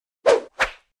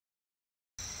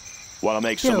Want to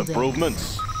make some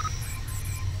improvements?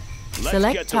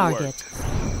 Select target.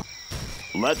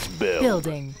 Let's build.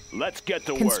 Building. Let's get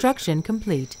to work. Construction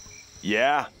complete.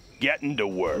 Yeah, getting to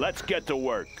work. Let's get to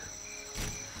work.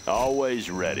 Always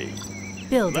ready.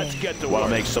 Building. Let's get to work. Want to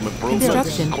make some improvements?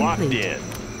 Construction Clocked complete. in.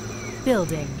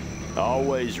 Building.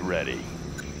 Always ready.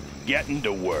 Getting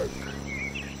to work.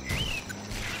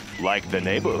 Like the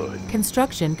neighborhood.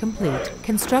 Construction complete.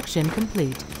 Construction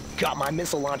complete. Got my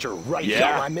missile launcher right Yeah. here.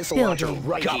 Got my missile launcher Building.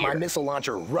 right here. Got my missile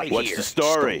launcher right What's here. the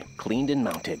story? Scope cleaned and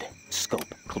mounted.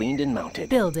 Scope cleaned and mounted.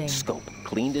 Building. Scope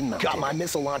cleaned and mounted. Got my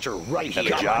missile launcher right here. Have a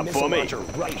Got job my missile for me? launcher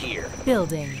right here.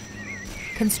 Building.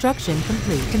 Construction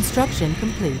complete. Construction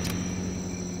complete.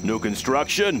 New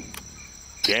construction?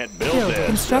 Can't build Build. this.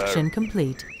 Construction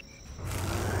complete.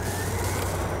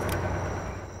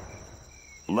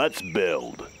 Let's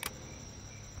build.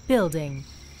 Building.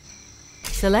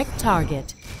 Select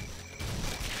target.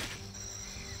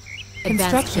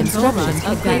 Construction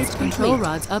Advanced control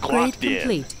rods upgrade Clocked in.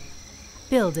 complete.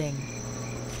 Building.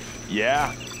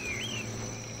 Yeah?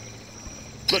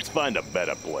 Let's find a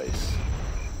better place.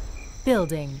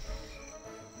 Building.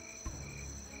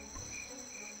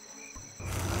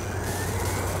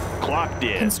 Clocked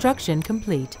in. Construction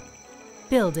complete.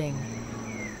 Building.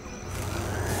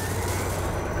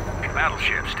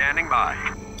 Battleship standing by.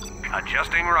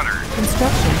 Adjusting rudder.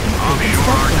 Construction complete. Offshore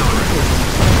Construction artillery. complete.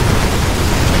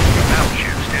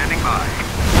 Battleship standing by.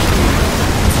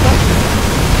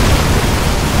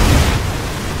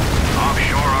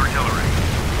 Offshore artillery.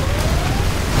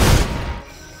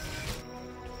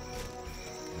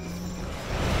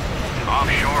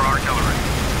 Offshore artillery.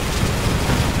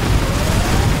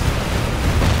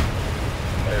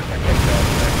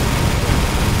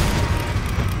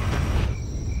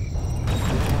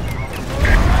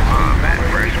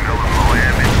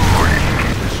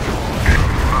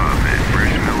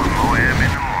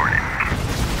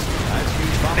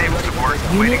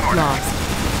 Unit lost.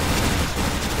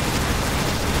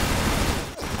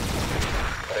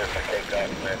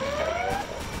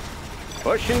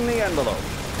 Pushing the envelope.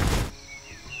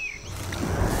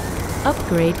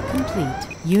 Upgrade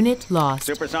complete. Unit lost.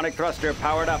 Supersonic thruster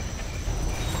powered up.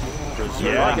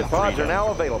 Yeah. Rocket pods are now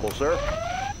available, sir.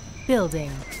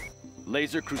 Building.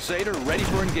 Laser Crusader ready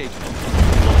for engagement.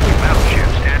 Battleship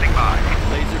standing by.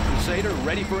 Laser Crusader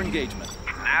ready for engagement.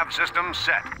 Nav system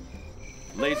set.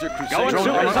 Laser Going Crusader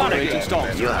supersonic. upgrades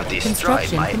installed. You have destroyed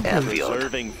Construction my complete. airfield.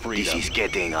 Serving This freedom. is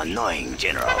getting annoying,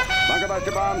 General. Bunker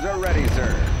buster bombs are ready,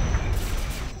 sir.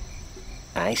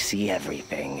 I see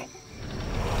everything.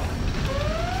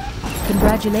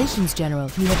 Congratulations, General.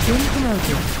 You have been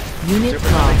promoted. Unit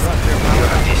Supersonic lost. thruster You powered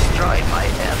have up. destroyed my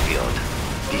airfield.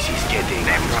 This is getting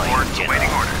Naval annoying, support awaiting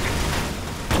General. orders.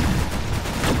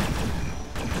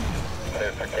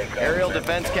 Aerial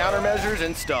defense countermeasures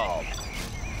installed.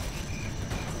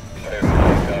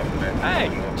 Hey,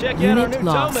 check out our Unit new tow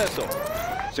lost. missile.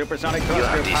 Supersonic You thruster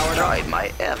have powered up. destroyed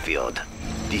my airfield.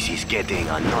 This is getting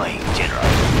annoying, General.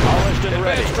 Polished and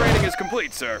ready. Advanced training is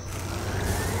complete, sir.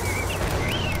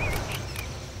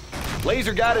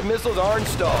 Laser-guided missiles are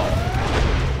installed.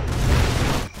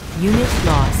 Unit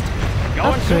lost.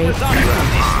 Going Upgrade You supersonic.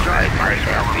 have destroyed my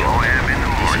airfield.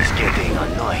 This is getting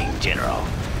annoying, General.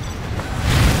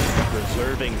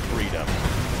 Preserving freedom.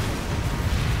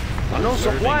 No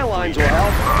supply lines will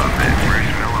help.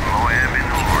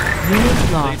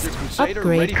 Unit lost. Laser Crusader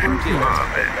Upgrade ready for complete.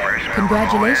 engagement.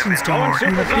 Congratulations, General. You have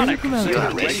been supersonic. You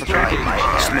have promoted. destroyed my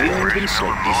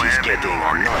airfield. This is getting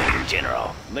annoying,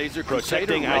 General. Laser Crusader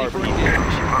Protecting ready our for people.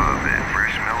 engagement.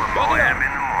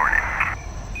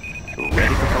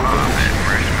 Ready for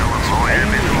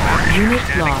Unit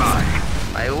lost.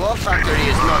 My war factory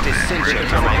is not essential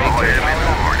to my victory,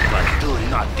 but do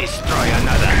not destroy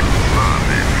another.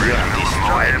 You have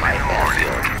destroyed my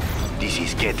airfield. This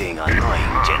is getting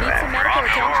annoying, General.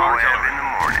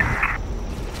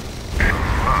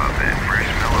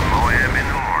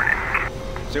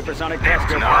 Supersonic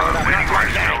thruster powered up.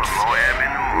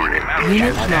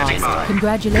 Unit lost.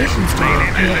 Congratulations, General.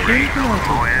 You have been promoted.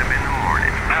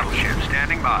 Battleship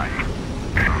standing by.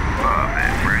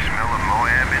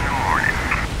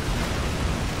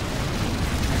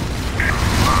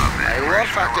 My war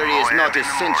factory is not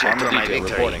essential to my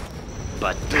victory,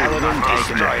 but do not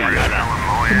destroy another.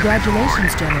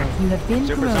 Congratulations, General. You have been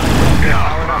promoted.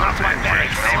 Not my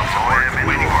barracks.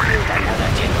 Waiting orders.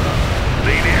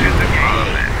 Ladies in the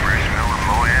game.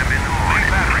 Three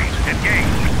batteries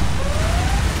engaged.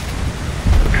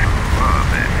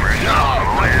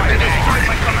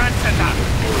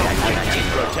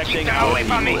 Protecting our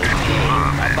people.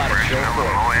 How about a show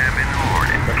for it?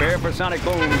 Prepare for sonic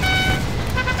booms.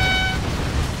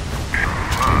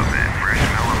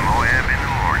 Moab in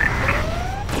the morning.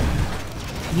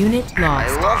 Unit My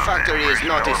lost. war factory is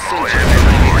not Moab essential in to the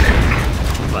my morning.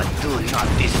 mission. But do not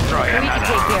destroy We can another.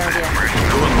 take care of you.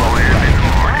 Moab in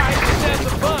the morning. Let's have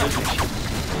some fun.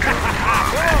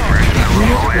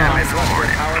 Unit Moab in lost. the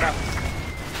morning. Powered up.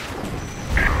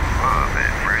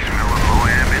 That fresh smell of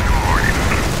Moab in the morning.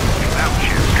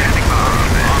 Battleship standing by.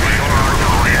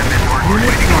 Moab in the morning.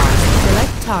 Unit lost.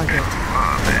 Select target.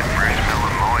 That fresh smell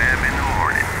of Moab in the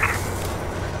morning.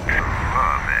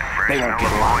 That fresh smell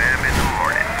of Moab in the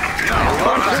morning.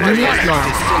 Unit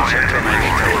lost. Essential to my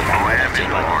victory. Moab in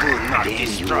the But morning. do not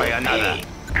destroy another.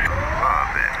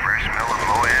 That fresh smell of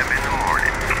Moab in the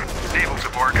morning. Naval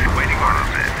support waiting orders.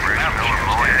 That fresh smell of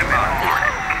Moab in the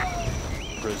morning.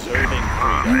 Preserving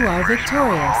freedom. You are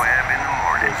victorious. Moab in the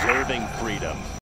morning. Preserving freedom.